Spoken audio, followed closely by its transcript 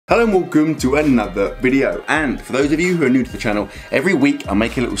Hello and welcome to another video, and for those of you who are new to the channel, every week I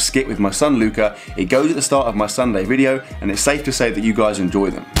make a little skit with my son Luca. It goes at the start of my Sunday video and it's safe to say that you guys enjoy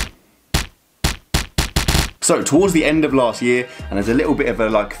them. So towards the end of last year, and as a little bit of a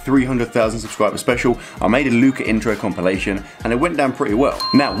like 300,000 subscriber special, I made a Luca intro compilation and it went down pretty well.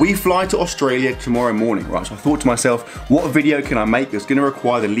 Now we fly to Australia tomorrow morning, right? So I thought to myself, what video can I make that's gonna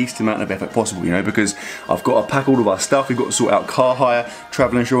require the least amount of effort possible, you know, because I've got to pack all of our stuff, we've got to sort out car hire,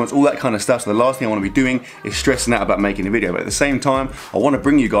 travel insurance, all that kind of stuff. So the last thing I want to be doing is stressing out about making a video, but at the same time, I want to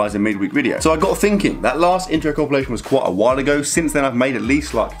bring you guys a midweek video. So I got thinking, that last intro compilation was quite a while ago. Since then I've made at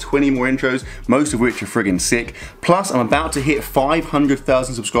least like 20 more intros, most of which are friggin' sick. Plus, I'm about to hit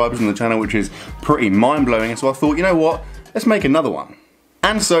 500,000 subscribers on the channel, which is pretty mind-blowing. So I thought, you know what? Let's make another one.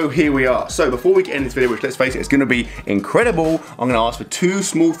 And so here we are. So before we get into this video, which let's face it, it's gonna be incredible, I'm gonna ask for two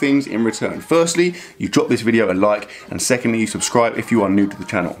small things in return. Firstly, you drop this video a like, and secondly, you subscribe if you are new to the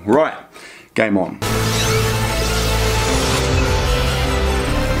channel. Right, game on.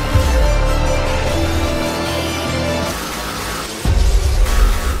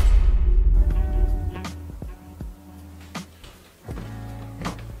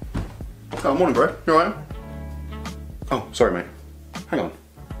 Oh, morning, bro. You alright? Oh, sorry, mate. Hang on.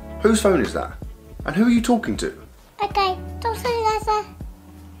 Whose phone is that? And who are you talking to? Okay, don't say that, sir.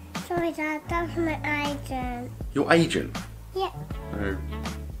 Sorry, Dad. That's my agent. Your agent? Yeah.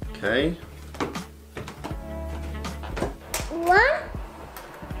 Okay. 1,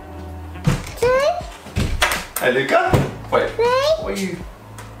 2, Hey, Luca. Wait. 3, What are you?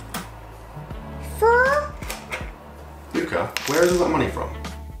 4. Luca, where is all that money from?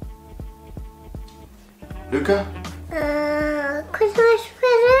 Luca? Christmas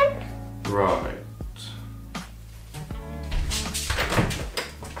present. Right.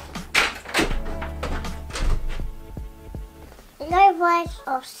 Low price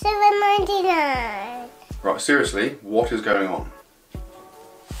of $7.99. Right, seriously, what is going on?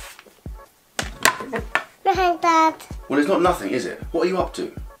 Nothing, Dad. Well, it's not nothing, is it? What are you up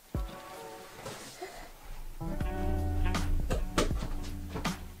to?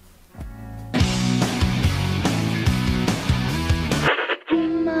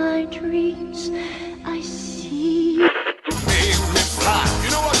 Dreams, I see. You know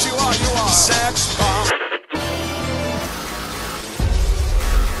what you are sex bomb.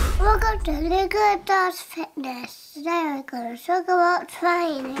 Welcome to MattDoesFitness. Today we're going to talk about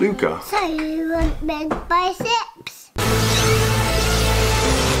training. Luca. So you want big biceps?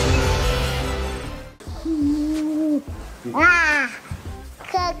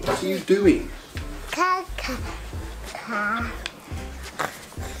 What are you doing?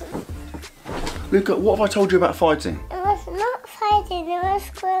 Luca, what have I told you about fighting? It was not fighting, it was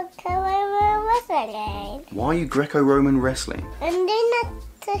Greco-Roman wrestling. Why are you Greco-Roman wrestling? And then the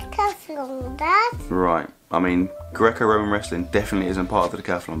decathlon, Dad. Right, I mean, Greco-Roman wrestling definitely isn't part of the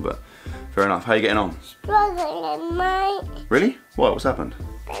decathlon, but fair enough. How are you getting on? Struggling, mate. Really? What? What's happened?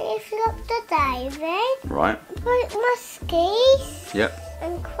 I flipped the diving, Right. broke my skis, Yep.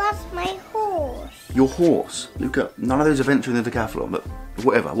 and crushed my horse. Your horse? Luca, none of those events are in the decathlon, but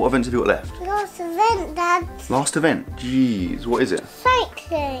whatever. What events have you got left? Last event, Dad. Last event? Jeez, what is it?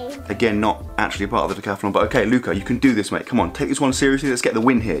 Cycling. Again, not actually a part of the decathlon, but okay, Luca, you can do this, mate. Come on, take this one seriously. Let's get the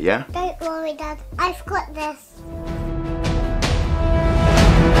win here, yeah? Don't worry, Dad. I've got this.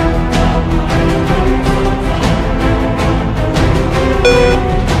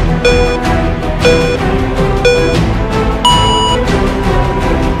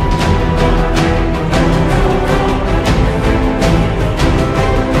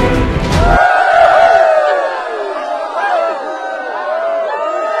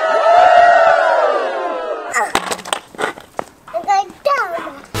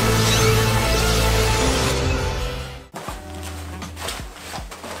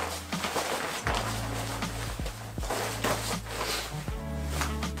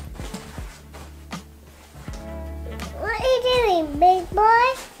 Big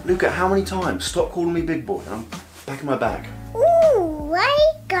boy? Luca, how many times? Stop calling me big boy. I'm packing my bag. Ooh, where are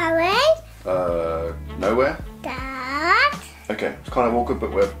you going? Nowhere? Dad? Okay, it's kind of awkward,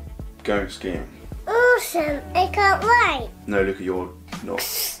 but we're going skiing. Awesome, I can't wait. No, Luca, you're not.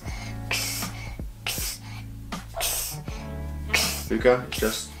 Luca,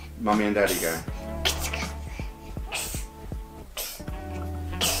 just mummy and daddy going.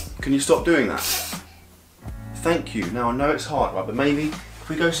 Can you stop doing that? Thank you. Now I know it's hard, right? But maybe if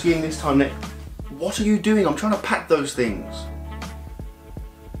we go skiing this time next... What are you doing? I'm trying to pack those things.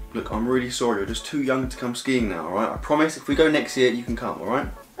 Look, I'm really sorry. You're just too young to come skiing now, alright? I promise if we go next year, you can come, alright?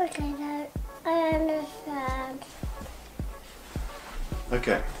 Okay, Dad. I understand.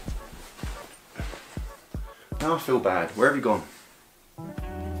 Okay. Now I feel bad. Where have you gone?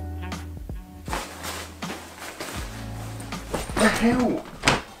 What the hell?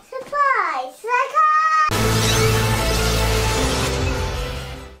 Surprise!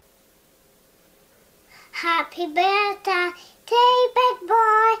 Happy birthday to big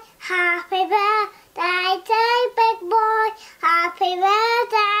boy. Happy birthday to big boy. Happy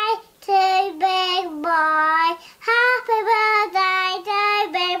birthday to big boy. Happy birthday to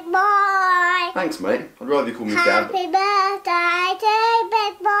big boy. Thanks, mate. I'd rather you call me Dad. Happy birthday to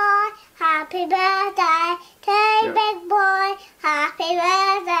big boy. Happy birthday to big boy. Happy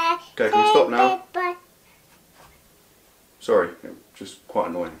birthday. Okay, can we stop now? Big boy. Sorry, just quite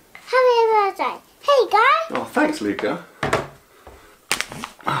annoying. Happy birthday. Hey guys. Oh, thanks, Luca.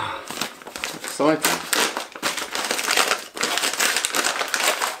 Exciting.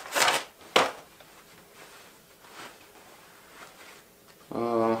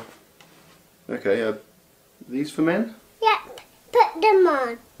 Okay, these for men? Yep, put them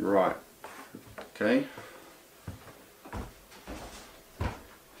on. Right. Okay.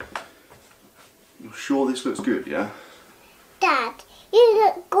 You're sure this looks good, yeah? Dad, you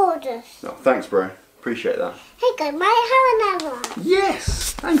look gorgeous. Oh, thanks, bro. Appreciate that. Hey guys, might I have another one?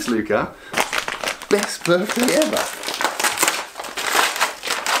 Yes! Thanks, Luca. Best birthday ever.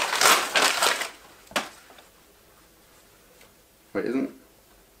 Wait, isn't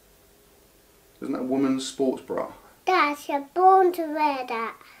that a woman's sports bra? Dad, you're born to wear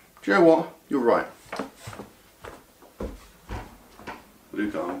that. Do you know what? You're right.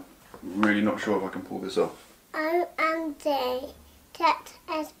 Luca, I'm really not sure if I can pull this off. Oh, Andy, that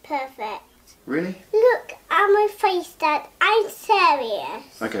is perfect. Really? Look at my face, Dad. I'm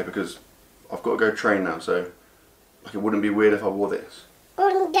serious. Okay, because I've got to go train now, so like, it wouldn't be weird if I wore this.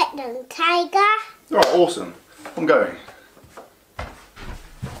 Gonna get them, tiger. Alright, awesome. I'm going.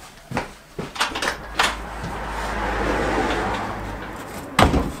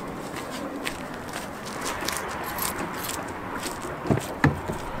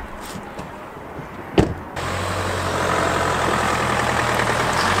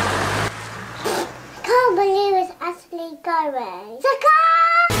 Can't believe it's actually going.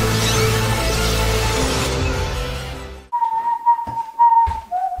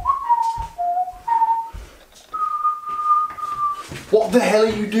 What the hell are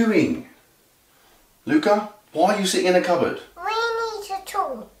you doing? Luca, why are you sitting in a cupboard? We need to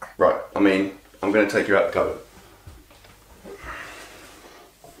talk. Right, I'm going to take you out the cupboard.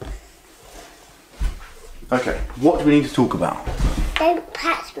 Okay, what do we need to talk about? Don't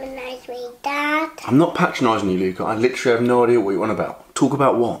patronise me, Dad. I'm not patronising you, Luca. I literally have no idea what you're on about. Talk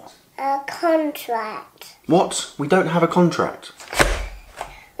about what? A contract. What? We don't have a contract.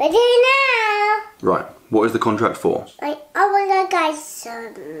 We do now. Right, what is the contract for? My other guy's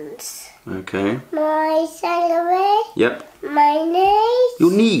sons. Okay. My salary. Yep. My needs.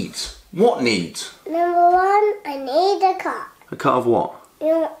 Your needs. What needs? Number one, I need a car. A cut of what?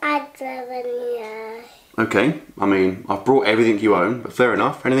 Your ad revenue. Okay, I've brought everything you own, but fair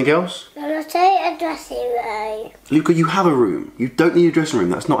enough. Anything else? Number two, a dressing room. Luca, you have a room. You don't need a dressing room.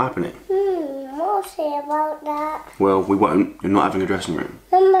 That's not happening. We'll see about that. Well, we won't. You're not having a dressing room.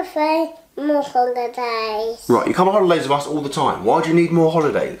 Number three, more holidays. Right, you come on holidays with us all the time. Why do you need more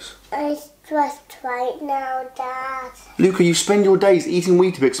holidays? I'm stressed right now, Dad. Luca, you spend your days eating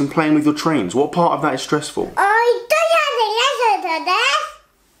Weetabix and playing with your trains. What part of that is stressful? I don't have to listen to this.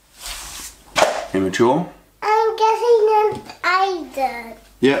 Immature? I'm getting an idol.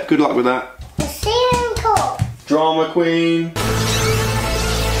 Yeah, good luck with that. See you in court. Drama queen.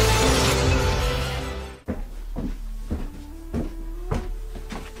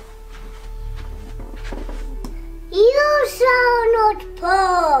 You shall not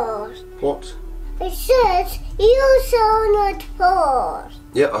pause. What? It says you shall not pause.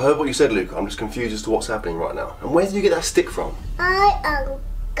 Yeah, I heard what you said, Luca. I'm just confused as to what's happening right now. And where did you get that stick from? I am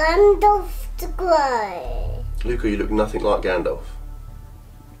Gandalf the Grey. Luca, you look nothing like Gandalf.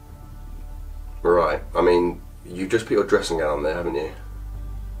 Right, you just put your dressing gown on there, haven't you?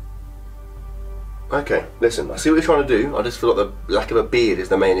 Okay, listen, I see what you're trying to do. I just feel like the lack of a beard is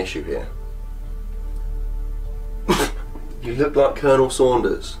the main issue here. You look like Colonel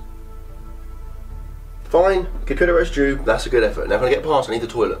Saunders. Fine, Confederate Jew, that's a good effort. Now can I get past? I need the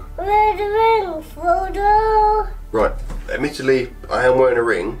toilet. Wear the ring, Frodo. Right, admittedly, I am wearing a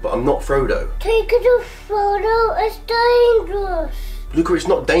ring, but I'm not Frodo. Take it off, Frodo. It's dangerous. Luca, it's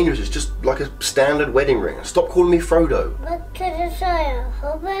not dangerous, it's just like a standard wedding ring. Stop calling me Frodo. Back to the Shire,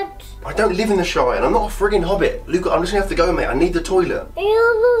 Hobbit. I don't live in the Shire and I'm not a friggin' hobbit. Luca, I'm just gonna have to go, mate. I need the toilet.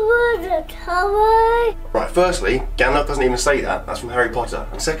 You're the word, Harry. Right, firstly, Gandalf doesn't even say that. That's from Harry Potter.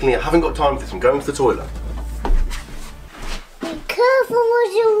 And secondly, I haven't got time for this. I'm going to the toilet. Be careful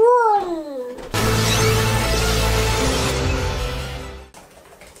what you want.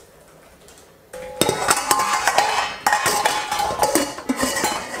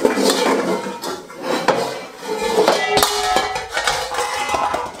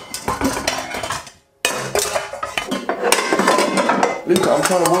 Luca, I'm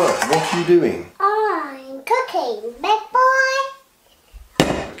trying to work. What are you doing? I'm cooking, big boy.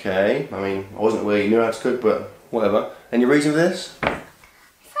 Okay, I mean, I wasn't aware you knew how to cook, but whatever. And your reason for this? Finally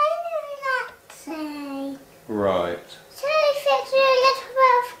relaxing. Right. So I fix you a little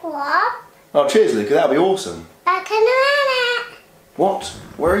bit of squab. Oh, cheers, Luca. That'll be awesome. Back in a minute. What?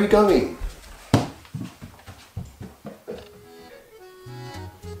 Where are you going?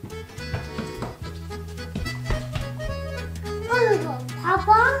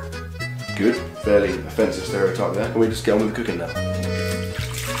 Papa? Good. Fairly offensive stereotype there. Can we just get on with the cooking now?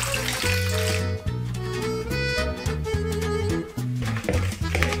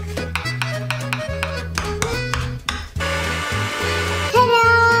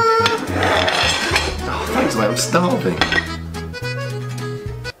 Oh, thanks, mate. I'm starving.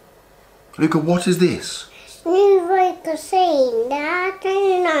 Luca, what is this? New magazine, Dad. Do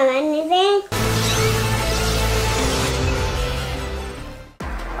you know anything?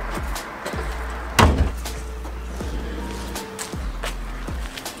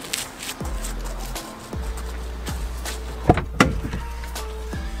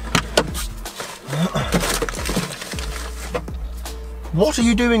 What are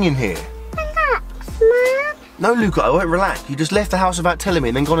you doing in here? Relax, Mum. No, Luca, I won't relax. You just left the house without telling me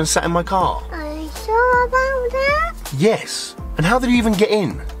and then gone and sat in my car. Are you sure about that? Yes. And how did you even get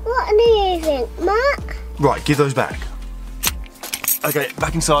in? What do you think, Mark? Right, give those back. Okay,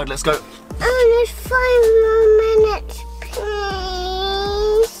 back inside, let's go. Oh, there's 5 more minutes,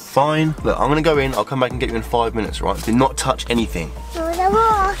 please. Fine. Look, I'm gonna go in, I'll come back and get you in 5 minutes, right? Do not touch anything. You're the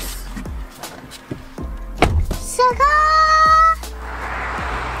boss. Sucker!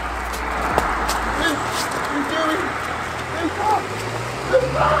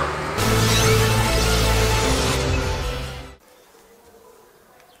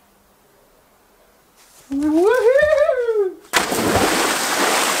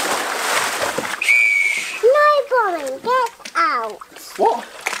 Snowballing, get out. What?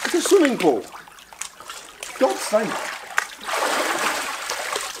 It's a swimming pool. God's sake.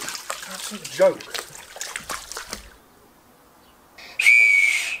 That's a joke.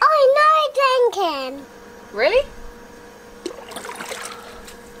 I know drinking. Really?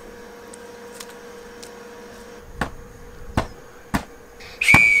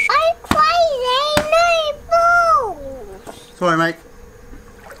 I'm crazy, no balls. Sorry, mate.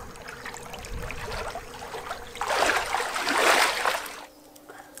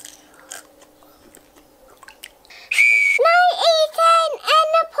 No eating in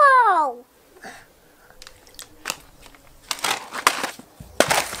the pool.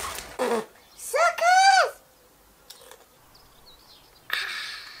 Suckers!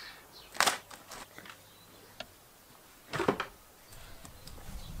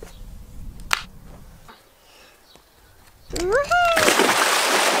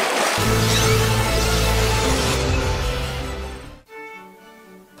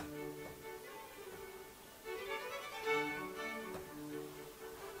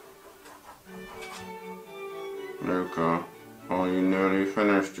 Luca, are you nearly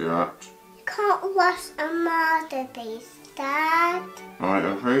finished yet? You can't wash a masterpiece, Dad. I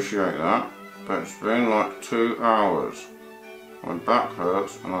appreciate that, but it's been like 2 hours. My back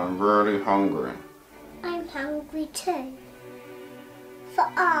hurts and I'm really hungry. I'm hungry too. For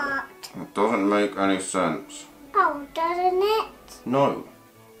art. It doesn't make any sense. Oh, doesn't it? No,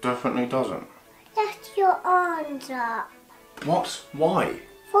 definitely doesn't. Lift your arms up. What? Why?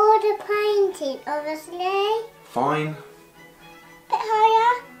 For the painting, obviously. Fine. Bit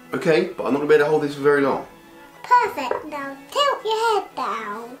higher. Okay, but I'm not going to be able to hold this for very long. Perfect. Now tilt your head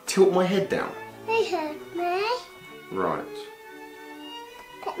down. Tilt my head down. You heard me. Right.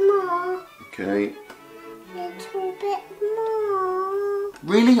 Bit more. Okay. Little bit more.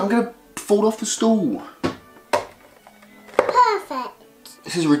 Really? I'm going to fall off the stool. Perfect.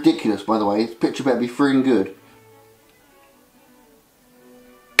 This is ridiculous, by the way. This picture better be friggin' good.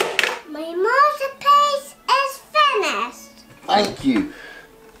 My masterpiece is finished. Thank you.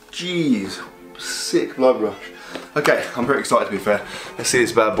 Jeez. Sick blood rush. Okay, I'm very excited to be fair. Let's see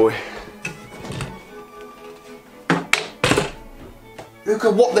this bad boy. Luca,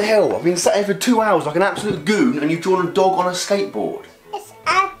 what the hell? I've been sat here for 2 hours like an absolute goon and you've drawn a dog on a skateboard. It's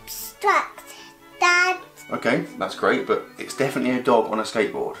abstract, Dad. Okay, that's great, but it's definitely a dog on a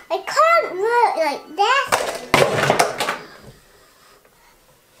skateboard. It can't work like this.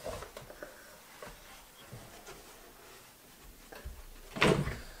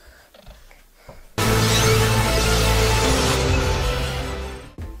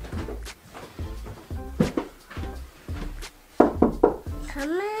 Come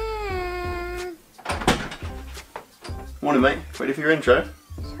on. Morning, mate. Ready for your intro?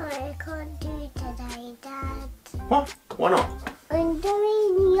 Sorry, I can't do it today, Dad. What? Why not? I'm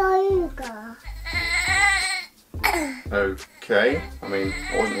doing yoga. Okay. I mean,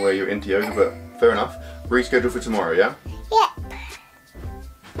 I wasn't aware you were into yoga, but fair enough. Reschedule for tomorrow, yeah? Yep.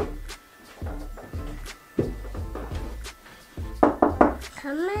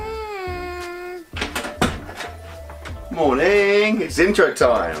 Come on. Morning! It's intro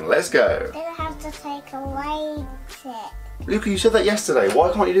time. Let's go. Gonna have to take a weight it. Luca, you said that yesterday.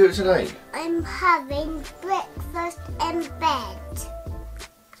 Why can't you do it today? I'm having breakfast in bed.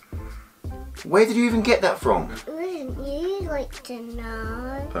 Where did you even get that from? Wouldn't you like to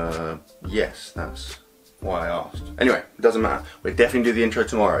know? Yes, that's why I asked. Anyway, it doesn't matter. We'll definitely do the intro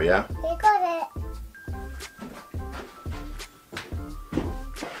tomorrow, yeah? You got it.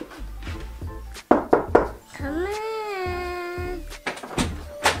 Come on.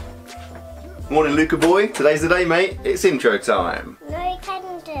 Morning, Luca boy. Today's the day, mate. It's intro time. No, you can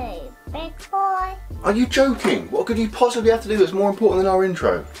do. Big boy. Are you joking? What could you possibly have to do that's more important than our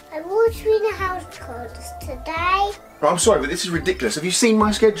intro? I'm watering the house chords today. Right, I'm sorry, but this is ridiculous. Have you seen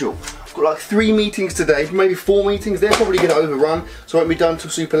my schedule? I've got like 3 meetings today, maybe 4 meetings. They're probably going to overrun, so I won't be done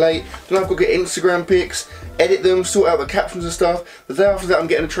till super late. Then I've got to get Instagram pics, edit them, sort out the captions and stuff. The day after that, I'm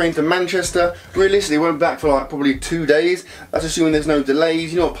getting a train to Manchester. Realistically, I won't be back for like probably 2 days. That's assuming there's no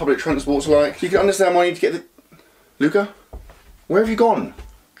delays. You know what public transport's like. You can understand why I need to get the... Luca? Where have you gone?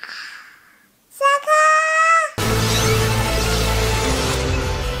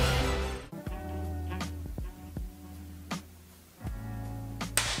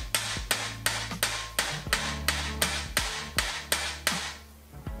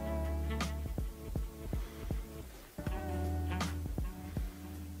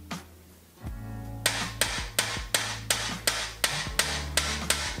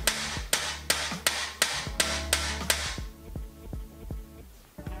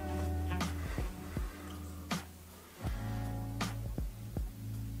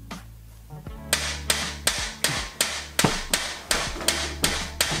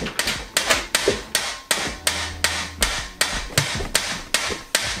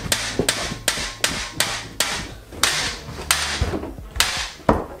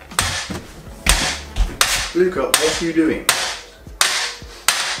 Luca, what are you doing?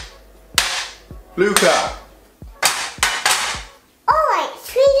 Luca! Alright,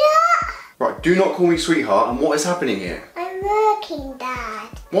 sweetheart. Right, do not call me sweetheart, and what is happening here? I'm working, Dad.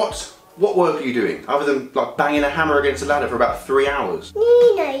 What? What work are you doing? Other than like banging a hammer against a ladder for about 3 hours?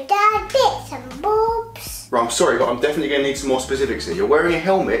 You know, Dad, bits and bobs. Right, I'm sorry, but I'm definitely going to need some more specifics here. You're wearing a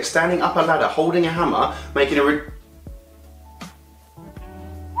helmet, standing up a ladder, holding a hammer, making a...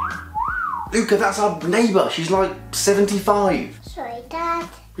 Luca, that's our neighbour. She's like 75. Sorry, Dad.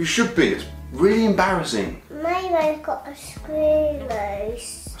 You should be. It's really embarrassing. Maybe I've got a screw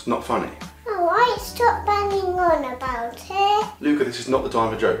loose. It's not funny. Alright, stop banging on about it. Luca, this is not the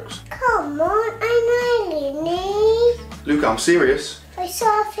time for jokes. Come on, I know you need. Luca, I'm serious. I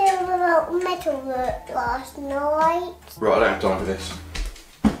saw a film about metalwork last night. Right, I don't have time for this.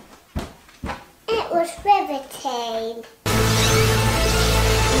 It was riveting.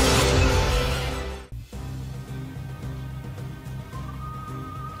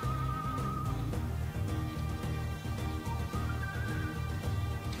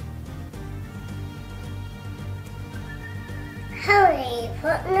 Howdy,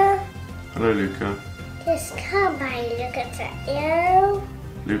 partner. Hello, Luca. Just come by, look at you.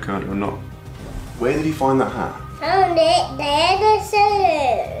 Luca, you're not. Where did he find that hat? Found it there in the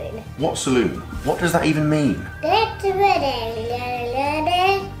saloon. What saloon? What does that even mean? Get ready, little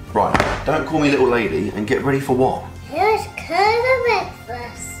lady. Right, don't call me little lady and get ready for what? Here's for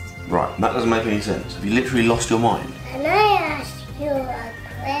breakfast. Right, that doesn't make any sense. Have you literally lost your mind? Can I ask you a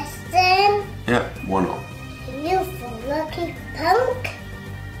question? Yeah, why not? You lucky punk?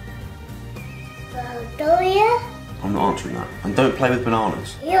 Well, do you? I'm not answering that. And don't play with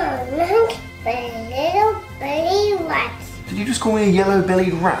bananas. You're like a little bitty rat. Did you just call me a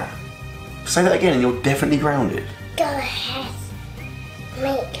yellow-bellied rat? Say that again and you're definitely grounded. gonna have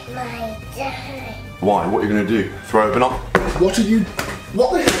make my day. Why? What are you going to do? Throw a banana? What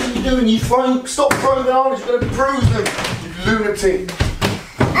the heck are you doing? Stop throwing bananas, you're going to bruise them, you lunatic.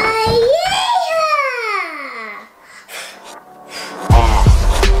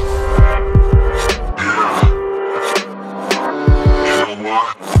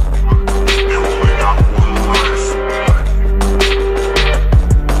 Yeah!